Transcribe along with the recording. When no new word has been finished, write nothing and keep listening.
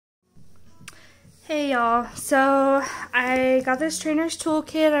Hey y'all, so I got this trainer's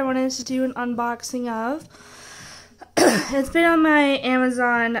toolkit I wanted to do an unboxing of. It's been on my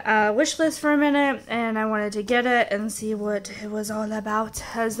Amazon wish list for a minute and I wanted to get it and see what it was all about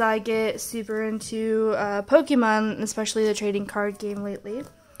as I get super into Pokemon, especially the trading card game lately.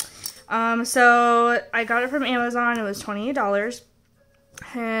 So I got it from Amazon. It was $28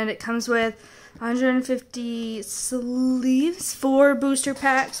 and it comes with 150 sleeves, 4 booster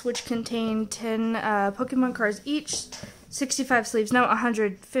packs, which contain 10 Pokemon cards each, 65 sleeves, no,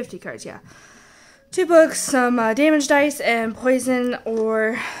 150 cards, yeah. 2 books, some damage dice, and poison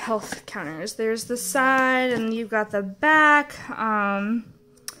or health counters. There's the side, and you've got the back, and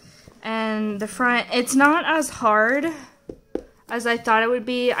the front. It's not as hard as I thought it would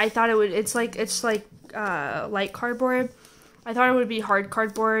be. I thought it would, it's like light cardboard. I thought it would be hard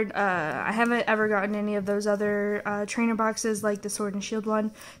cardboard. I haven't ever gotten any of those other trainer boxes like the Sword and Shield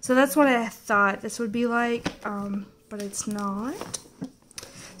one. So that's what I thought this would be like, but it's not.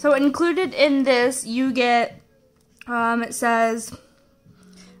 So included in this, you get, it says,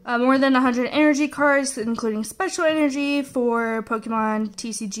 more than 100 energy cards, including special energy for Pokemon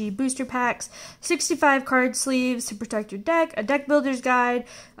TCG booster packs, 65 card sleeves to protect your deck, a deck builder's guide,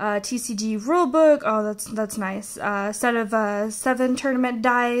 TCG rulebook, oh that's nice, set of 7 tournament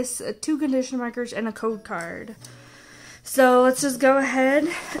dice, 2 condition markers, and a code card. So let's just go ahead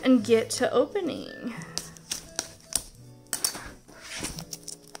and get to opening.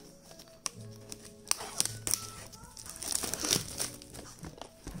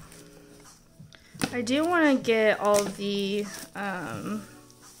 I do want to get all the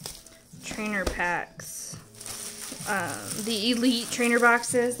trainer packs, the elite trainer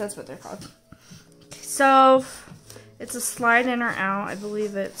boxes, that's what they're called. Okay, so it's a slide in or out. I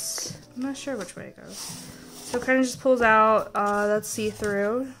believe it's, I'm not sure which way it goes. So it kind of just pulls out, that's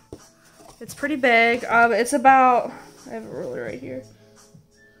see-through. It's pretty big. It's about, I have a ruler right here,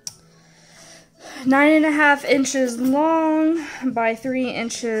 9.5 inches long by 3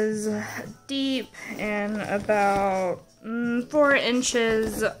 inches deep and about 4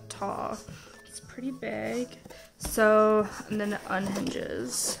 inches tall. It's pretty big. So, and then it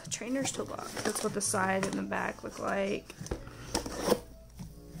unhinges. Trainer's toolbox. That's what the side and the back look like.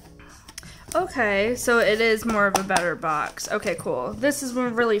 Okay, so it is more of a better box. Okay, cool. This is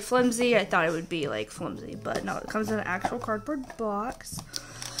really flimsy. I thought it would be like flimsy, but no, it comes in an actual cardboard box.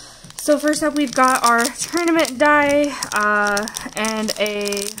 So first up, we've got our tournament die and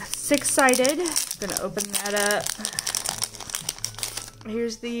a 6-sided. I'm gonna open that up.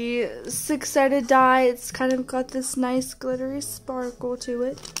 Here's the 6-sided die. It's kind of got this nice glittery sparkle to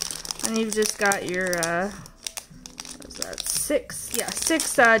it, and you've just got your what is that?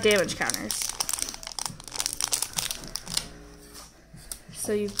 6 damage counters.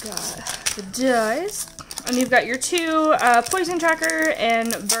 So you've got the dice. And you've got your 2 poison tracker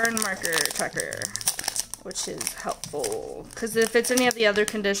and burn marker tracker, which is helpful because if it's any of the other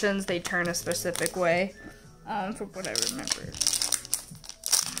conditions, they turn a specific way, from what I remember.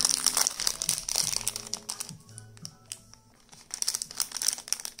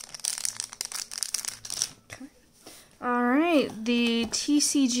 Okay. All right, the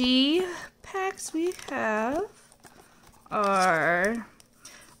TCG packs we have are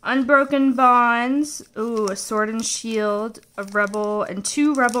Unbroken Bonds, ooh, a Sword and Shield, a Rebel, and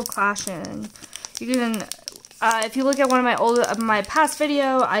 2 Rebel Clashing. You can, if you look at one of my past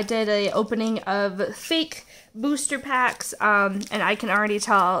video, I did a opening of fake booster packs, and I can already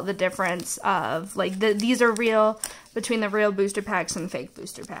tell the difference of, like, these are real, between the real booster packs and fake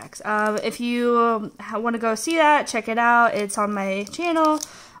booster packs. If you want to go see that, check it out. It's on my channel.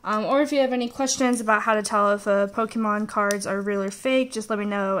 Or if you have any questions about how to tell if Pokemon cards are real or fake, just let me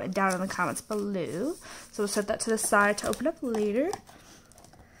know down in the comments below. So we'll set that to the side to open up later.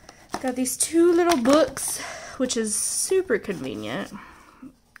 Got these 2 little books, which is super convenient.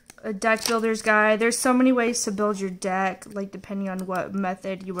 A deck builder's guide. There's so many ways to build your deck, like depending on what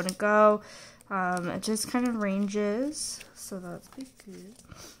method you want to go. It just kind of ranges, so that's pretty good.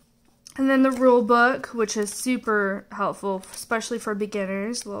 And then the rule book, which is super helpful, especially for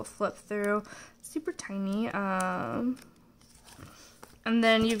beginners. A little flip through, super tiny. And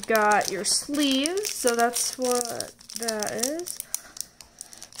then you've got your sleeves, so that's what that is.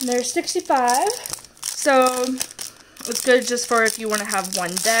 And there's 65, so it's good just for if you want to have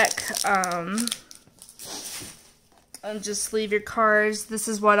one deck. And just leave your cards. This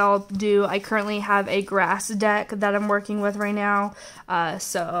is what I'll do. I currently have a grass deck that I'm working with right now,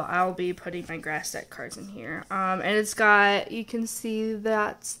 so I'll be putting my grass deck cards in here. And it's got, you can see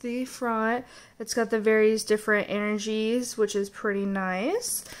that's the front. It's got the various different energies, which is pretty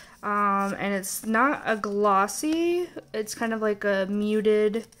nice. And it's not a glossy, it's kind of like a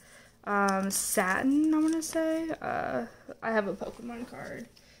muted satin, I want to say. I have a Pokemon card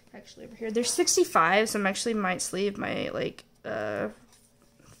actually over here. There's 65, so I actually might sleeve my like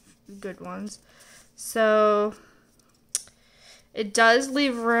good ones. So it does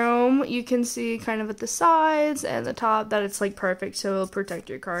leave room. You can see kind of at the sides and the top that it's like perfect, so it'll protect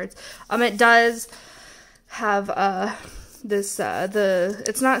your cards. It does have this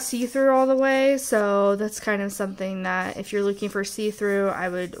it's not see-through all the way, so that's kind of something that if you're looking for see-through, I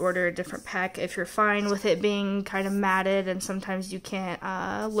would order a different pack. If you're fine with it being kind of matted and sometimes you can't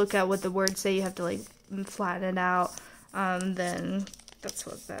look at what the words say, you have to like flatten it out, then that's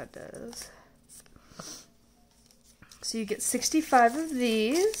what that does. So you get 65 of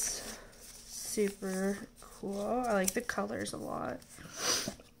these. Super cool. I like the colors a lot.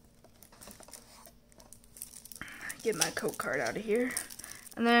 Get my code card out of here.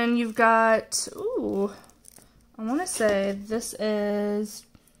 And then you've got, ooh, I want to say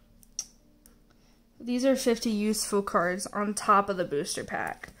these are 50 useful cards on top of the booster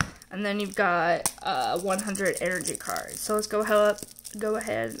pack. And then you've got 100 energy cards. So let's go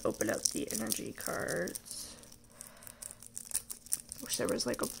ahead and open up the energy cards. Wish there was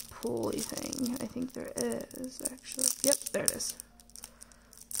like a pulley thing. I think there is actually. Yep, there it is.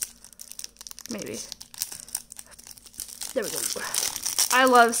 Maybe. There we go. I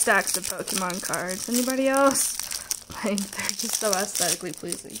love stacks of Pokemon cards. Anybody else? Like, they're just so aesthetically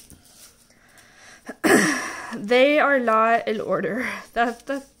pleasing. They are not in order.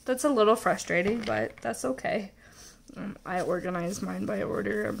 That's a little frustrating, but that's okay. I organize mine by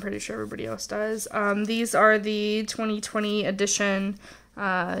order. I'm pretty sure everybody else does. These are the 2020 edition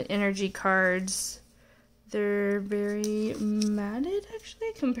energy cards. They're very matted,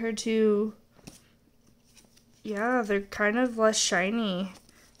 actually, compared to... Yeah, they're kind of less shiny.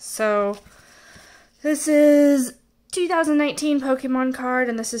 So, this is 2019 Pokemon card,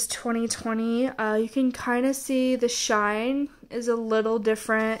 and this is 2020. You can kind of see the shine is a little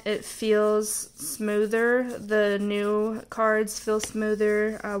different. It feels smoother. The new cards feel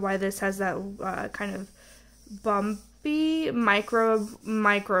smoother. Why this has that kind of bumpy, micro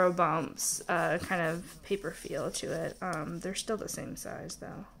bumps, kind of paper feel to it. They're still the same size,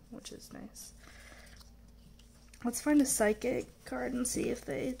 though, which is nice. Let's find a Psychic card and see if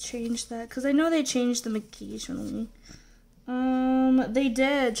they changed that. Because I know they changed them occasionally. They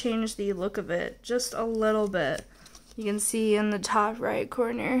did change the look of it just a little bit. You can see in the top right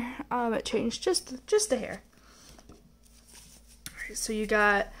corner, it changed just a hair. Alright, so you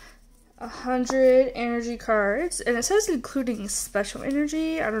got 100 energy cards. And it says including special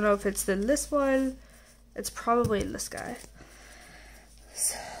energy. I don't know if it's this one. It's probably this guy.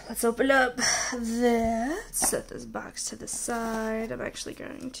 So let's open up this. Set this box to the side. I'm actually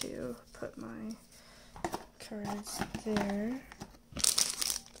going to put my cards there.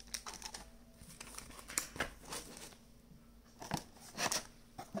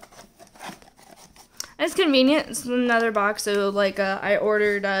 It's convenient. It's another box. So like I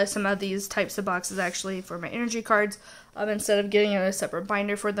ordered some of these types of boxes actually for my energy cards instead of getting a separate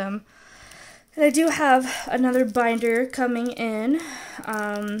binder for them. And I do have another binder coming in.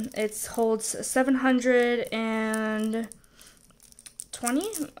 It holds 720,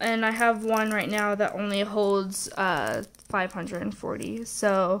 and I have one right now that only holds 540.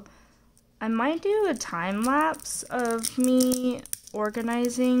 So I might do a time lapse of me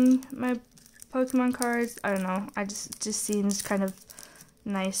organizing my Pokemon cards. I don't know. It just seems kind of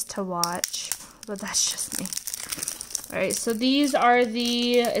nice to watch, but that's just me. Alright, so these are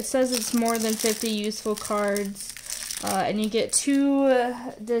it says it's more than 50 useful cards, and you get 2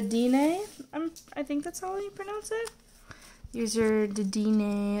 Dedenne, I think that's how you pronounce it. These are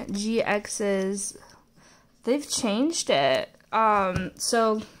Dedenne GXs. They've changed it.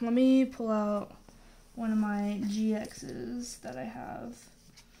 So let me pull out one of my GXs that I have.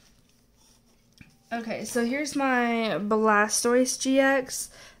 Okay, so here's my Blastoise GX.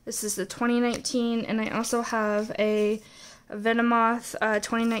 This is the 2019, and I also have a Venomoth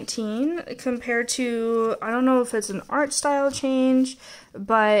 2019 compared to, I don't know if it's an art style change,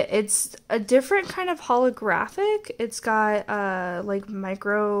 but it's a different kind of holographic. It's got like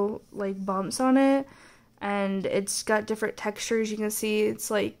micro like bumps on it, and it's got different textures. You can see it's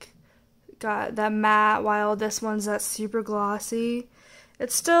like got that matte, while this one's that super glossy.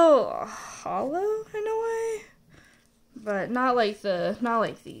 It's still hollow in a way, but not like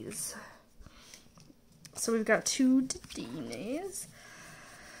these. So we've got 2 Dedennes.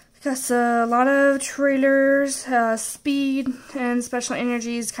 Got a lot of trailers, speed, and special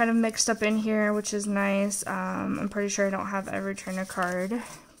energies kind of mixed up in here, which is nice. I'm pretty sure I don't have every trainer card.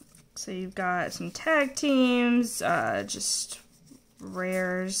 So you've got some tag teams, just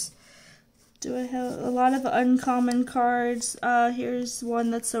rares. Do I have a lot of uncommon cards? Here's one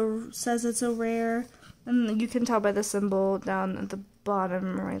that says it's a rare. And you can tell by the symbol down at the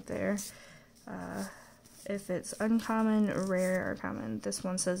bottom right there. If it's uncommon, rare, or common. This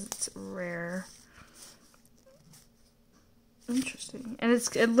one says it's rare. Interesting. And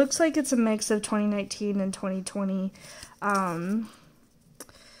it looks like it's a mix of 2019 and 2020.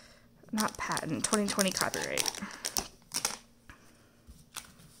 Not patent, 2020 copyright.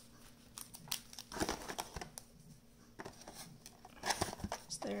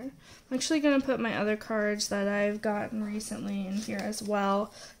 There. I'm actually going to put my other cards that I've gotten recently in here as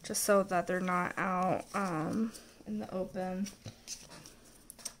well, just so that they're not out in the open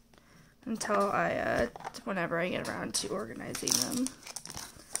until whenever I get around to organizing them.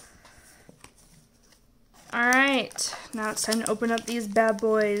 Alright, now it's time to open up these bad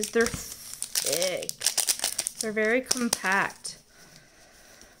boys. They're thick. They're very compact,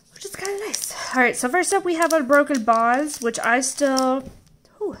 which is kind of nice. Alright, so first up we have Unbroken Bonds, which I still...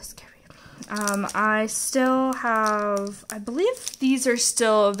 Ooh, scary. I still have, I believe these are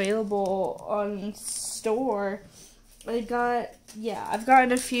still available on store. I've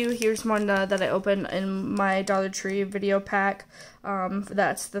gotten a few. Here's one that I opened in my Dollar Tree video pack.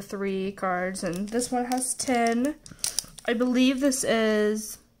 That's the 3 cards, and this one has 10. I believe this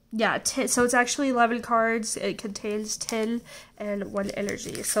is, 10, so it's actually 11 cards. It contains 10 and 1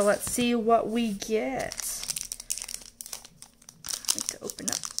 energy. So let's see what we get. I like to open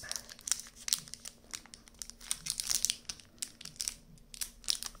up.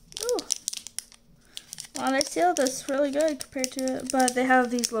 Ooh. Well, they sealed this really good compared to it, but they have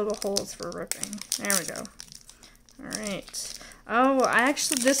these little holes for ripping. There we go. Alright. Oh, I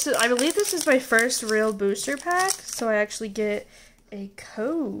believe this is my first real booster pack, so I actually get a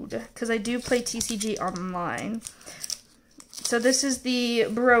code, because I do play TCG online. So this is the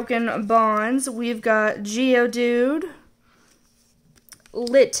Broken Bonds. We've got Geodude,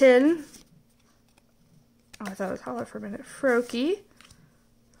 Litten, oh, I thought it was hollow for a minute, Froakie,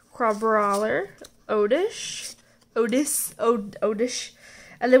 Crabrawler, Oddish, and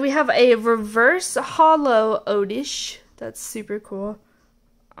then we have a reverse hollow Oddish. That's super cool.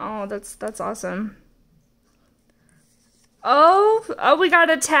 Oh, that's awesome. Oh, we got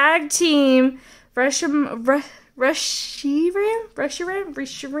a tag team. Reshiram.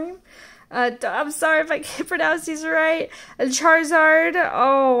 I'm sorry if I can't pronounce these right. And Charizard.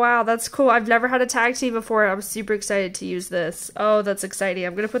 Oh, wow, that's cool. I've never had a tag team before. I'm super excited to use this. Oh, that's exciting.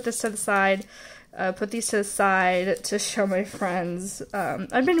 I'm going to put this to the side. Put these to the side to show my friends.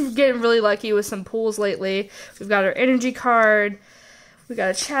 I've been getting really lucky with some pulls lately. We've got our energy card. We got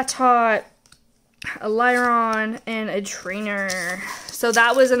a Chatot, a Lyron, and a trainer. So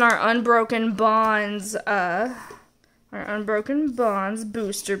that was in our Unbroken Bonds,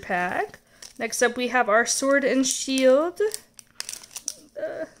 booster pack. Next up we have our Sword and Shield.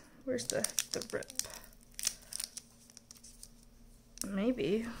 Where's the rip?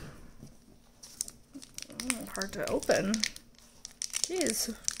 Maybe. Oh, hard to open.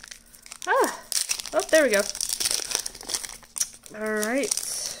 Jeez. Oh, there we go. Alright.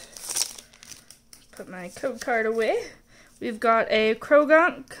 Put my code card away. We've got a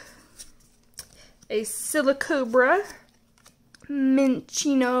Krogunk, a Silicobra,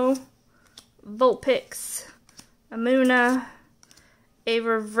 Minccino, Vulpix, a Munna, a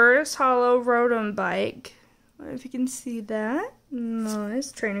reverse hollow Rotom Bike. I don't know if you can see that.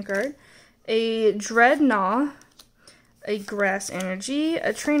 Nice trainer card. A Dreadnought, a Grass Energy,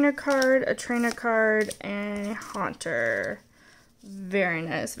 a trainer card, and a Haunter. Very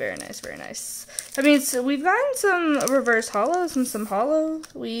nice, very nice, very nice. I mean, so we've gotten some reverse hollows and some hollow.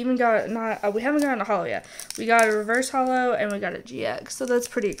 We even got we haven't gotten a hollow yet. We got a reverse hollow and we got a GX, so that's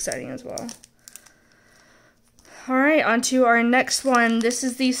pretty exciting as well. Alright, on to our next one. This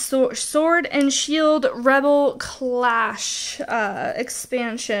is the Sword and Shield Rebel Clash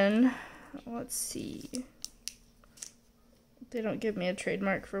expansion. Let's see. They don't give me a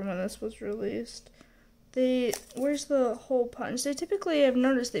trademark for when this was released. Where's the hole punch? They typically, I've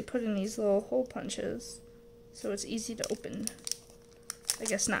noticed they put in these little hole punches, so it's easy to open. I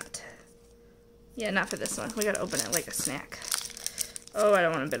guess not. Yeah, not for this one. We gotta open it like a snack. Oh, I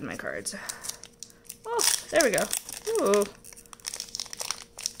don't want to bend my cards. Oh, there we go. Ooh. It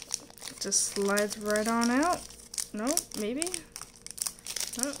just slides right on out. No, maybe?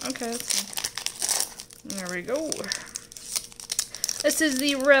 Oh, okay. There we go. This is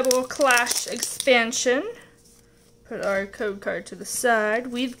the Rebel Clash expansion. Put our code card to the side.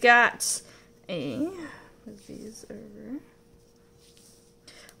 We've got move these over.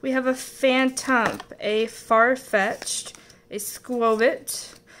 We have a Phantump, a Farfetch'd, a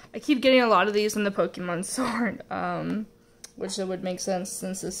Squovit. I keep getting a lot of these in the Pokemon Sword, which would make sense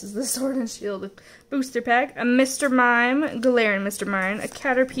since this is the Sword and Shield booster pack. A Mr. Mime, Galarian Mr. Mime, a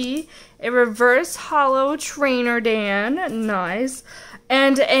Caterpie, a Reverse Hollow Trainer Dan, nice,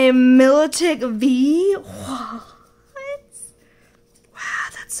 and a Milotic V. What? Wow,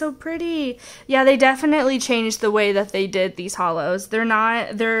 that's so pretty. Yeah, they definitely changed the way that they did these hollows.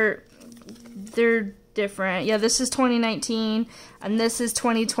 They're different. Yeah, this is 2019 and this is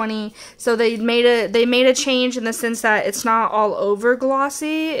 2020. So they made a change in the sense that it's not all over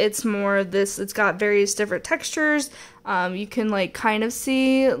glossy. It's more this, it's got various different textures. You can like kind of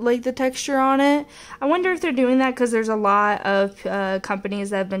see like the texture on it. I wonder if they're doing that because there's a lot of companies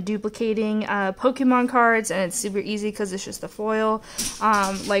that have been duplicating Pokemon cards, and it's super easy because it's just a foil.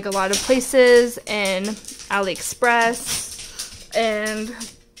 Like a lot of places in AliExpress and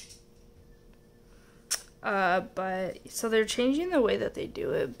but so they're changing the way that they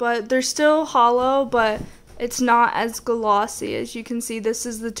do it, but they're still hollow, but it's not as glossy. As you can see, this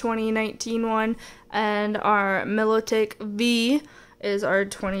is the 2019 one, and our Milotic V is our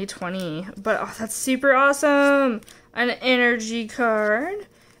 2020. But oh, that's super awesome. An energy card,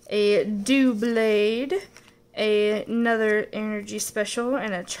 a Doublade, another energy special,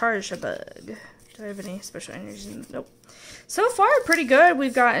 and a Charjabug. Do I have any special energies? Nope. So far, pretty good.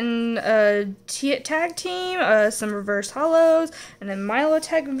 We've gotten a tag team, some reverse hollows, and then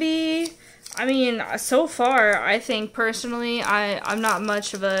Milotic V. I mean, so far, I think personally, I'm not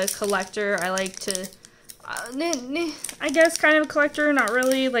much of a collector. I like to, I guess, kind of a collector, not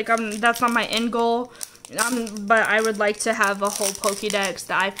really. Like, that's not my end goal. But I would like to have a whole Pokédex.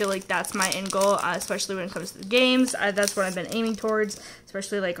 That I feel like that's my end goal, especially when it comes to the games. That's what I've been aiming towards,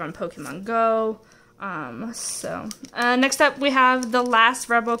 especially like on Pokemon Go. Next up we have the last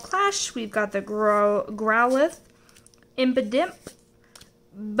Rebel Clash. We've got the Growlithe, Impidimp,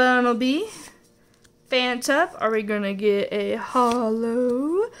 Bunnelby, Phantump. Are we gonna get a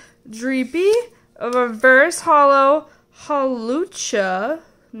Hollow Dreepy, a Reverse Hollow Hawlucha,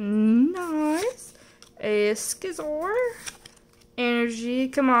 nice, a Skizor, Energy,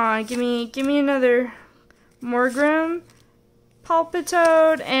 come on, give me another Morgrem,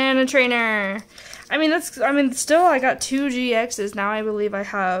 Palpitoad, and a Trainer. Still I got 2 GXs. Now I believe I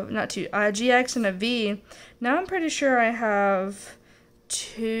have, not 2, GX and a V. Now I'm pretty sure I have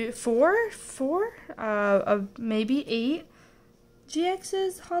four, maybe 8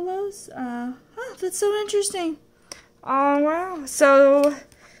 GXs, hollows. That's so interesting. Oh, wow. So,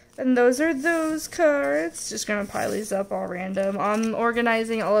 and those are those cards. Just gonna pile these up all random. I'm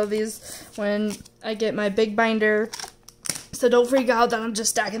organizing all of these when I get my big binder. So don't freak out that I'm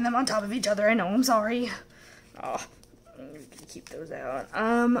just stacking them on top of each other. I know, I'm sorry. Oh, I'm gonna keep those out.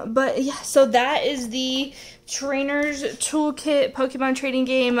 But yeah, so that is the Trainer's Toolkit Pokemon Trading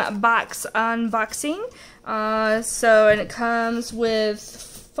Game box unboxing. And it comes with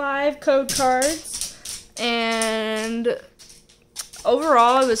 5 code cards, and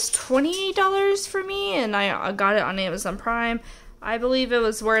overall it was $28 for me, and I got it on Amazon Prime. I believe it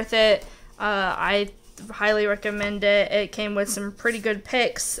was worth it. I highly recommend it. It came with some pretty good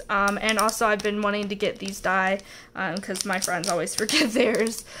picks, and also I've been wanting to get these die because my friends always forget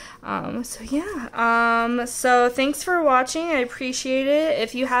theirs. So thanks for watching. I appreciate it.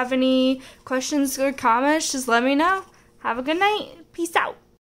 If you have any questions or comments, just let me know. Have a good night. Peace out.